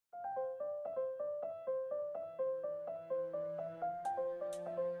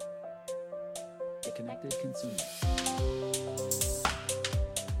Connected Consumer.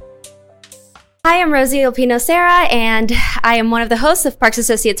 Hi, I'm Rosie Alpino-Serra, and I am one of the hosts of Parks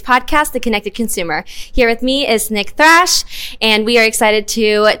Associates podcast, The Connected Consumer. Here with me is Nick Thrash, and we are excited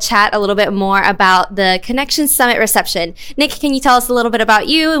to chat a little bit more about the Connection Summit reception. Nick, can you tell us a little bit about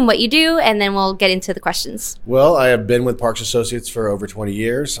you and what you do, and then we'll get into the questions. Well, I have been with Parks Associates for over 20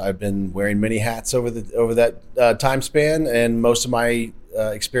 years. I've been wearing many hats over that time span, and most of my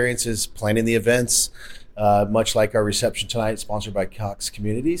experience is planning the events, much like our reception tonight, sponsored by Cox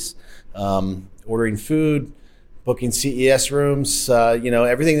Communities. Ordering food, booking CES rooms,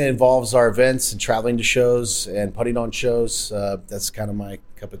 everything that involves our events and traveling to shows and putting on shows. That's kind of my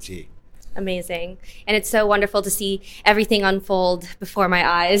cup of tea. Amazing. And it's so wonderful to see everything unfold before my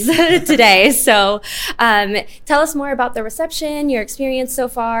eyes today. So tell us more about the reception, your experience so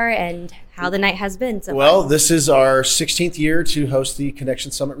far, and how the night has been so far. Well, this is our 16th year to host the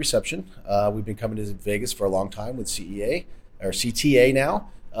Connection Summit reception. We've been coming to Vegas for a long time with CTA now.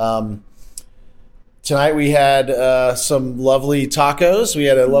 Tonight we had some lovely tacos. We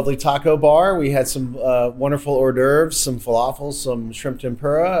had a lovely taco bar. We had some wonderful hors d'oeuvres, some falafels, some shrimp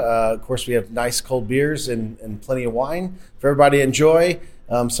tempura. Of course, we have nice cold beers and plenty of wine for everybody to enjoy.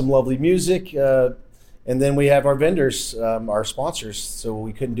 Some lovely music. And then we have our vendors, our sponsors. So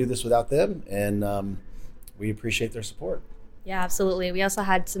we couldn't do this without them. And we appreciate their support. Yeah, absolutely. We also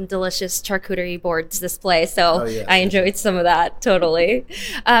had some delicious charcuterie boards display, so yes. I enjoyed some of that, totally.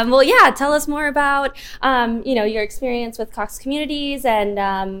 Tell us more about, your experience with Cox Communities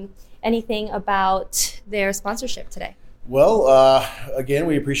and anything about their sponsorship today. Well, again,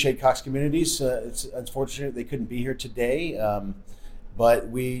 we appreciate Cox Communities. It's unfortunate they couldn't be here today, but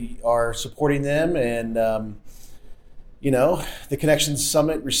we are supporting them, and the Connection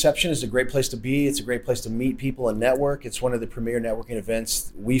Summit reception is a great place to be. It's a great place to meet people and network. It's one of the premier networking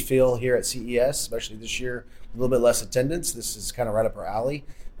events we feel here at CES, especially this year, a little bit less attendance. This is kind of right up our alley.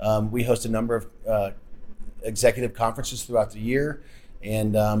 We host a number of executive conferences throughout the year,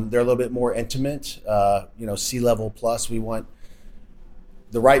 and they're a little bit more intimate, C-level plus. We want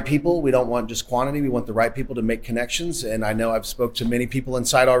the right people. We don't want just quantity. We want the right people to make connections. And I know I've spoke to many people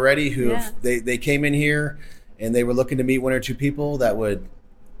inside already who they came in here and they were looking to meet one or two people that would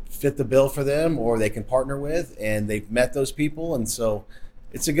fit the bill for them or they can partner with, and they've met those people. And so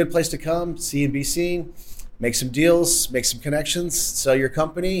it's a good place to come, see and be seen, make some deals, make some connections, sell your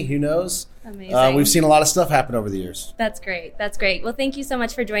company, who knows? Amazing. We've seen a lot of stuff happen over the years. That's great. That's great. Well, thank you so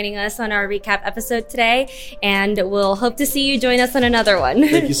much for joining us on our recap episode today, and we'll hope to see you join us on another one.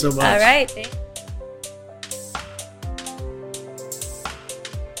 Thank you so much. All right. Thanks.